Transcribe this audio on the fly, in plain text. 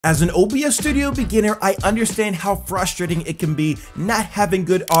As an OBS Studio beginner, I understand how frustrating it can be not having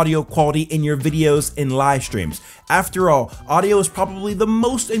good audio quality in your videos and live streams. After all, audio is probably the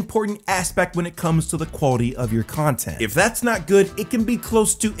most important aspect when it comes to the quality of your content. If that's not good, it can be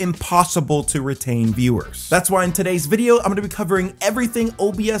close to impossible to retain viewers. That's why in today's video, I'm going to be covering everything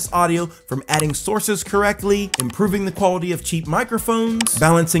OBS audio, from adding sources correctly, improving the quality of cheap microphones,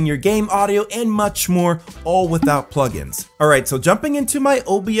 balancing your game audio, and much more, all without plugins. Alright, so jumping into my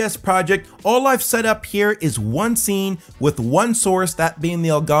OBS project, all I've set up here is one scene with one source, that being the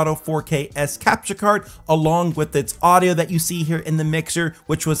Elgato 4K capture card, along with its audio that you see here in the mixer,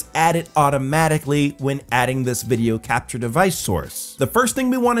 which was added automatically when adding this video capture device source. The first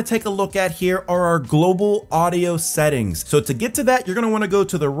thing we want to take a look at here are our global audio settings. So to get to that, you're going to want to go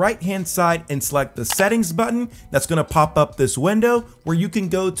to the right hand side and select the settings button. That's going to pop up this window where you can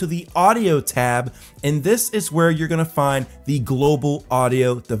go to the audio tab, and this is where you're going to find the global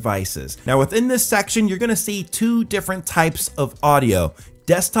audio devices. Now within this section, you're going to see two different types of audio: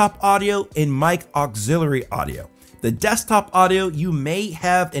 desktop audio and mic auxiliary audio. The desktop audio you may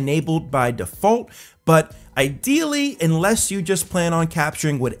have enabled by default, but ideally, unless you just plan on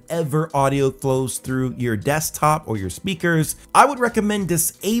capturing whatever audio flows through your desktop or your speakers, I would recommend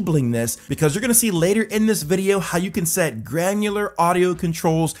disabling this, because you're going to see later in this video how you can set granular audio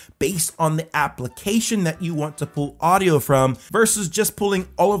controls based on the application that you want to pull audio from, versus just pulling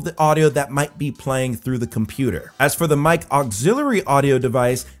all of the audio that might be playing through the computer. As for the mic auxiliary audio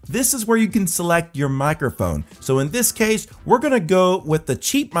device, this is where you can select your microphone. So in this case, we're going to go with the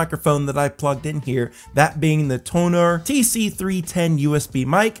cheap microphone that I plugged in here, that being the Tonor TC310 USB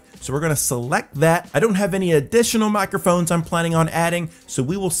mic. So we're going to select that. I don't have any additional microphones I'm planning on adding, so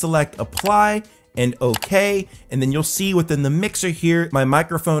we will select apply and OK, and then you'll see within the mixer here my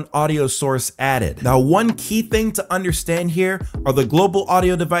microphone audio source added. Now, one key thing to understand here are the global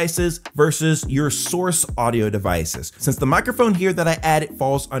audio devices versus your source audio devices. Since the microphone here that I added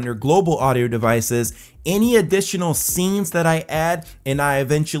falls under global audio devices, any additional scenes that I add and I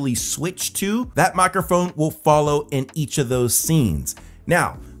eventually switch to, that microphone will follow in each of those scenes.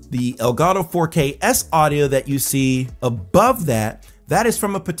 Now, the Elgato 4K audio that you see above that is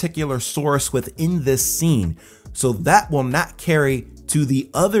from a particular source within this scene. So that will not carry to the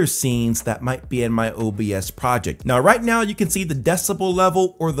other scenes that might be in my OBS project. Now, right now you can see the decibel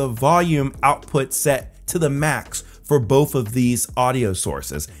level or the volume output set to the max for both of these audio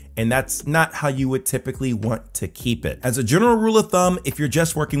sources, and that's not how you would typically want to keep it. As a general rule of thumb, if you're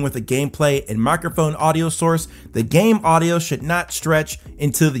just working with a gameplay and microphone audio source, the game audio should not stretch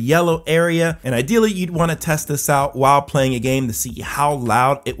into the yellow area, and ideally you'd want to test this out while playing a game to see how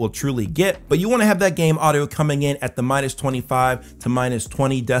loud it will truly get. But you want to have that game audio coming in at the -25 to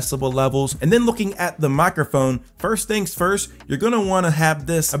 -20 decibel levels. And then looking at the microphone, first things first, you're going to want to have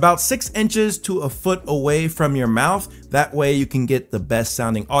this about 6 inches to a foot away from your mouth. That way you can get the best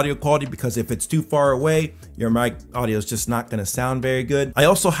sounding audio quality, because if it's too far away, your mic audio is just not going to sound very good. I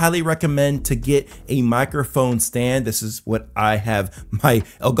also highly recommend to get a microphone stand. This is what I have my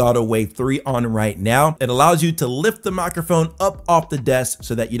Elgato Wave 3 on right now. It allows you to lift the microphone up off the desk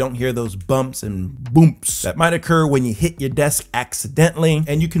so that you don't hear those bumps and booms that might occur when you hit your desk accidentally,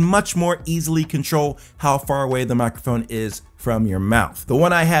 and you can much more easily control how far away the microphone is from your mouth. The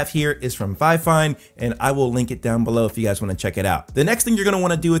one I have here is from Fifine, and I will link it down below if you guys want to check it out. The next thing you're going to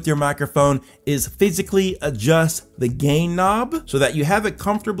want to do with your microphone is physically adjust the gain knob so that you have it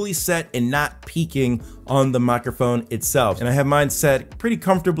comfortably set and not peaking on the microphone itself. And I have mine set pretty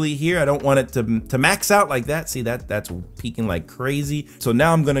comfortably here. I don't want it to max out like that. See, that's peaking like crazy. So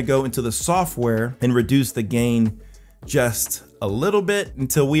now I'm going to go into the software and reduce the gain just a little bit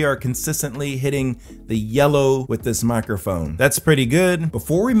until we are consistently hitting the yellow with this microphone. That's pretty good.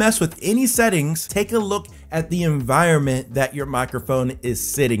 Before we mess with any settings, take a look at the environment that your microphone is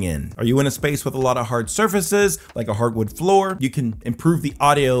sitting in. Are you in a space with a lot of hard surfaces, like a hardwood floor? You can improve the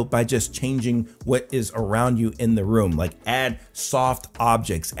audio by just changing what is around you in the room, like add soft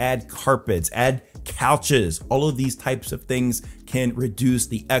objects, add carpets, add couches. All of these types of things can reduce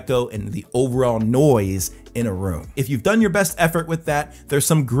the echo and the overall noise in a room. If you've done your best effort with that, there's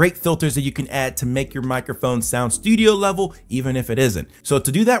some great filters that you can add to make your microphone sound studio level, even if it isn't. So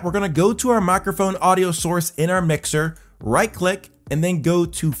to do that, we're going to go to our microphone audio source in our mixer, right click, and then go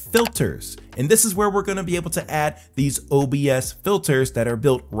to filters. And this is where we're going to be able to add these OBS filters that are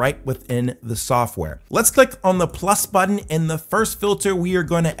built right within the software. Let's click on the plus button, and the first filter we are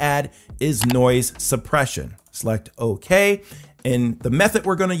going to add is noise suppression. Select OK. And the method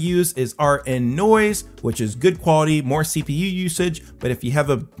we're going to use is RN noise, which is good quality, more CPU usage. But if you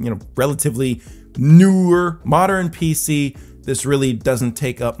have a relatively newer modern PC, This really doesn't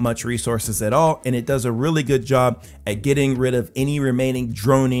take up much resources at all, and it does a really good job at getting rid of any remaining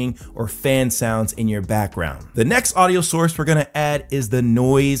droning or fan sounds in your background. The next audio source we're gonna add is the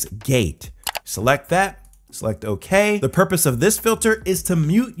noise gate. Select that. Select OK. The purpose of this filter is to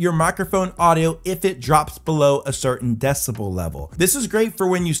mute your microphone audio if it drops below a certain decibel level. This is great for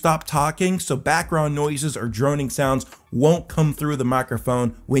when you stop talking, so background noises or droning sounds won't come through the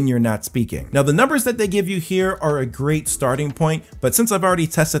microphone when you're not speaking. Now, the numbers that they give you here are a great starting point, but since I've already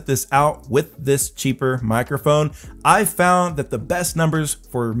tested this out with this cheaper microphone, I've found that the best numbers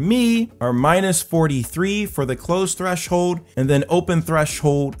for me are -43 for the closed threshold and then open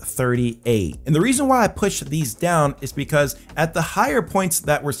threshold 38. And the reason why I push these down is because at the higher points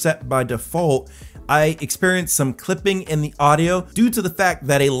that were set by default, I experienced some clipping in the audio due to the fact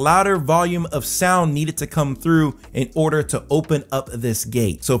that a louder volume of sound needed to come through in order to open up this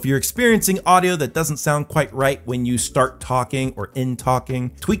gate. So if you're experiencing audio that doesn't sound quite right when you start talking or in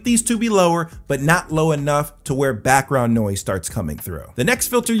talking, tweak these to be lower, but not low enough to where background noise starts coming through. The next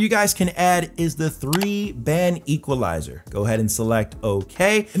filter you guys can add is the 3-band equalizer. Go ahead and select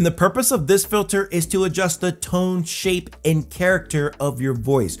OK. And the purpose of this filter is to adjust the tone, shape, and character of your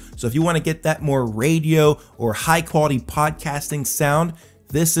voice. So if you want to get that more radio or high quality podcasting sound,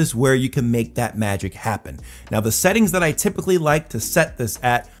 this is where you can make that magic happen. Now, the settings that I typically like to set this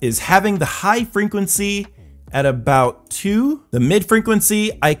at is having the high frequency at about 2. The mid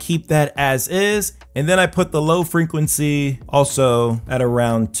frequency, I keep that as is. And then I put the low frequency also at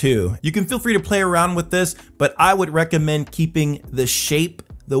around 2. You can feel free to play around with this, but I would recommend keeping the shape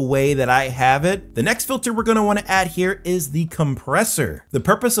the way that I have it. The next filter we're gonna wanna add here is the compressor. The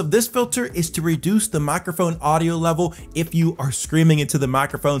purpose of this filter is to reduce the microphone audio level if you are screaming into the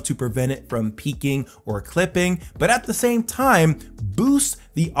microphone to prevent it from peaking or clipping, but at the same time, boost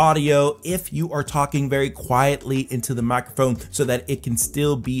the audio if you are talking very quietly into the microphone so that it can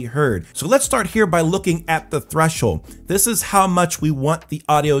still be heard. So let's start here by looking at the threshold. This is how much we want the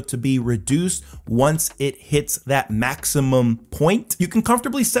audio to be reduced once it hits that maximum point. You can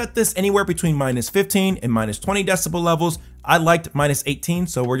comfortably set this anywhere between -15 and -20 decibel levels. I liked -18,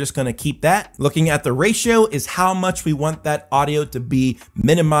 so we're just gonna keep that. Looking at the ratio is how much we want that audio to be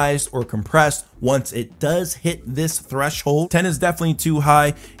minimized or compressed once it does hit this threshold. 10 is definitely too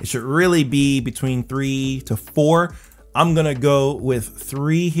high. It should really be between 3 to 4. I'm gonna go with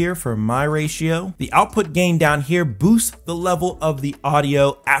 3 here for my ratio. The output gain down here boosts the level of the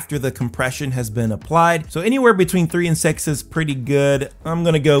audio after the compression has been applied. So anywhere between 3 and 6 is pretty good. I'm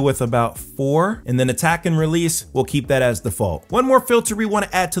gonna go with about 4. And then attack and release, we'll keep that as default. One more filter we wanna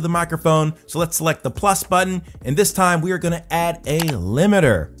add to the microphone. So let's select the plus button. And this time we are gonna add a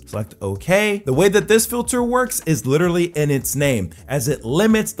limiter. Select OK. The way that this filter works is literally in its name, as it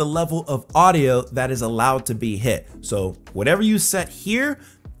limits the level of audio that is allowed to be hit. So whatever you set here,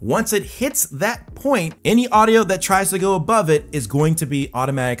 once it hits that point, any audio that tries to go above it is going to be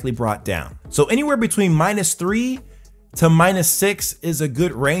automatically brought down. So anywhere between -3 to -6 is a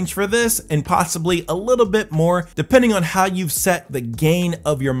good range for this, and possibly a little bit more depending on how you've set the gain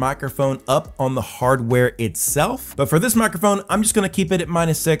of your microphone up on the hardware itself. But for this microphone, I'm just gonna keep it at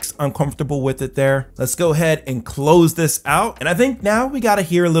 -6. I'm comfortable with it there. Let's go ahead and close this out. And I think now we gotta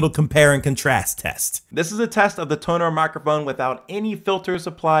hear a little compare and contrast test. This is a test of the Tonor microphone without any filters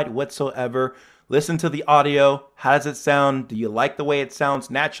applied whatsoever. Listen to the audio. How does it sound? Do you like the way it sounds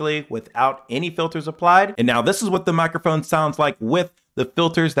naturally without any filters applied? And now this is what the microphone sounds like with the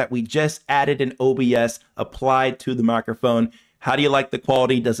filters that we just added in OBS applied to the microphone. How do you like the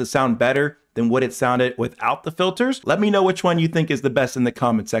quality? Does it sound better than what it sounded without the filters? Let me know which one you think is the best in the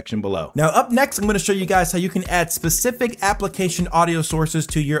comment section below. Now up next, I'm gonna show you guys how you can add specific application audio sources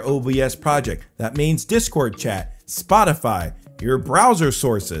to your OBS project. That means Discord chat, Spotify, your browser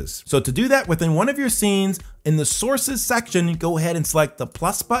sources. So to do that within one of your scenes, in the sources section, go ahead and select the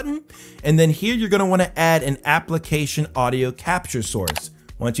plus button. And then here you're gonna wanna add an application audio capture source.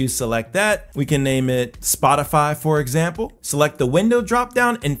 Once you select that, we can name it Spotify, for example. Select the window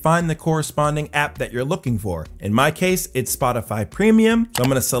dropdown and find the corresponding app that you're looking for. In my case, it's Spotify Premium. So I'm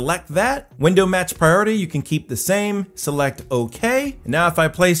gonna select that. Window match priority, you can keep the same. Select OK. And now if I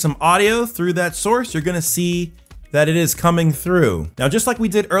play some audio through that source, you're gonna see that it is coming through. Now, just like we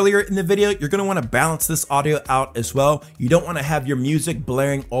did earlier in the video, you're gonna wanna balance this audio out as well. You don't wanna have your music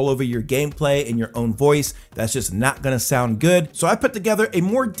blaring all over your gameplay in your own voice. That's just not gonna sound good. So I put together a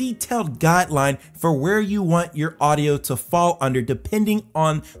more detailed guideline for where you want your audio to fall under depending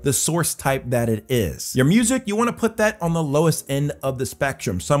on the source type that it is. Your music, you wanna put that on the lowest end of the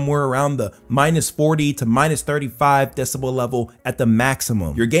spectrum, somewhere around the -40 to -35 decibel level at the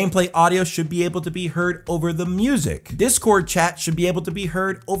maximum. Your gameplay audio should be able to be heard over the music music. Discord chat should be able to be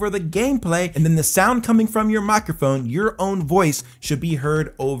heard over the gameplay, and then the sound coming from your microphone, your own voice, should be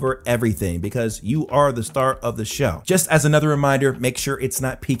heard over everything because you are the star of the show. Just as another reminder, make sure it's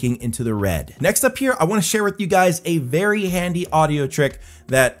not peeking into the red. Next up here, I want to share with you guys a very handy audio trick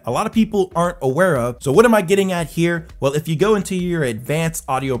that a lot of people aren't aware of. So what am I getting at here? Well, if you go into your advanced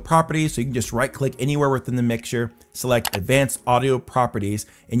audio properties, so you can just right click anywhere within the mixer, select advanced audio properties,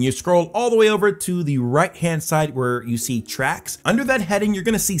 and you scroll all the way over to the right hand side where you see tracks. Under that heading, you're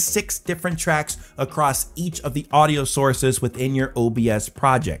going to see 6 different tracks across each of the audio sources within your OBS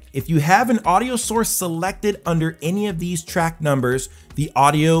project. If you have an audio source selected under any of these track numbers, the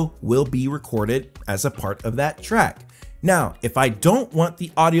audio will be recorded as a part of that track. Now, if I don't want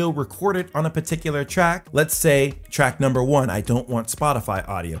the audio recorded on a particular track, let's say track number 1, I don't want Spotify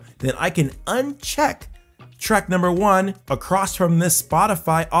audio, then I can uncheck track number 1 across from this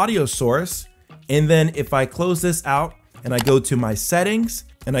Spotify audio source. And then if I close this out and I go to my settings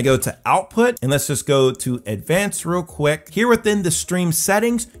and I go to output, and let's just go to advanced real quick. Here within the stream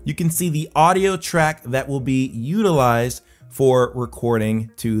settings, you can see the audio track that will be utilized for recording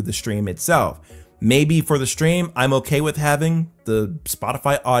to the stream itself. Maybe for the stream, I'm okay with having the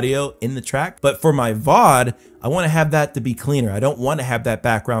Spotify audio in the track, but for my VOD, I want to have that to be cleaner. I don't want to have that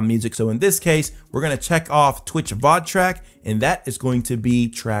background music. So in this case, we're going to check off Twitch VOD track, and that is going to be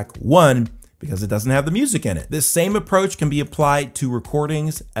track 1 because it doesn't have the music in it. This same approach can be applied to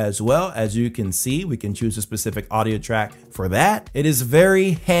recordings as well. As you can see, we can choose a specific audio track for that. It is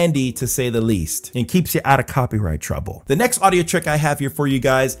very handy to say the least and keeps you out of copyright trouble. The next audio trick I have here for you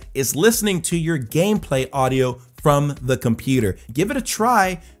guys is listening to your gameplay audio from the computer. Give it a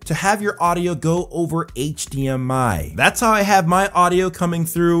try to have your audio go over HDMI. That's how I have my audio coming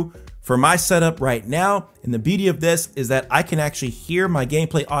through for my setup right now. And the beauty of this is that I can actually hear my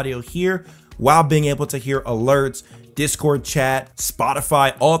gameplay audio here while being able to hear alerts, Discord chat,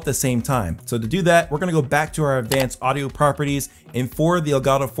 Spotify, all at the same time. So to do that, we're gonna go back to our advanced audio properties, and for the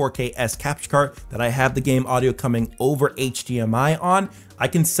Elgato 4K-S capture card that I have the game audio coming over HDMI on, I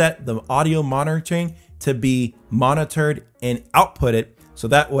can set the audio monitoring to be monitored and outputted. So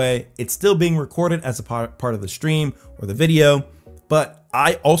that way it's still being recorded as a part of the stream or the video, but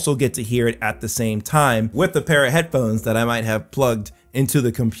I also get to hear it at the same time with a pair of headphones that I might have plugged into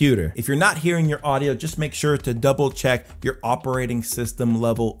the computer. If you're not hearing your audio, just make sure to double check your operating system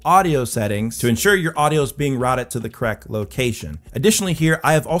level audio settings to ensure your audio is being routed to the correct location. Additionally here,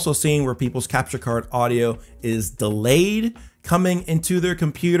 I have also seen where people's capture card audio is delayed coming into their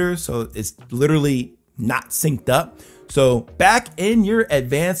computer. So it's literally not synced up. So back in your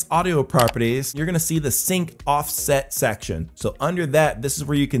advanced audio properties, you're gonna see the sync offset section. So under that, this is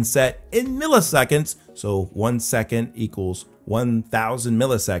where you can set in milliseconds. So 1 second equals 1,000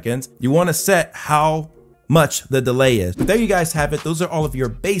 milliseconds. You wanna set how much the delay is. But there you guys have it. Those are all of your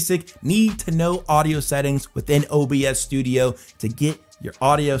basic need to know audio settings within OBS Studio to get your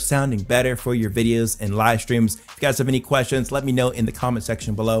audio sounding better for your videos and live streams. If you guys have any questions, let me know in the comment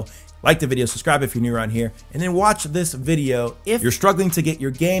section below. Like the video, subscribe if you're new around here, and then watch this video if you're struggling to get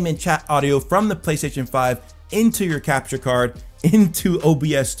your game and chat audio from the PlayStation 5 into your capture card, into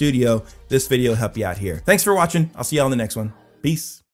OBS Studio. This video will help you out here. Thanks for watching. I'll see you all in the next one. Peace.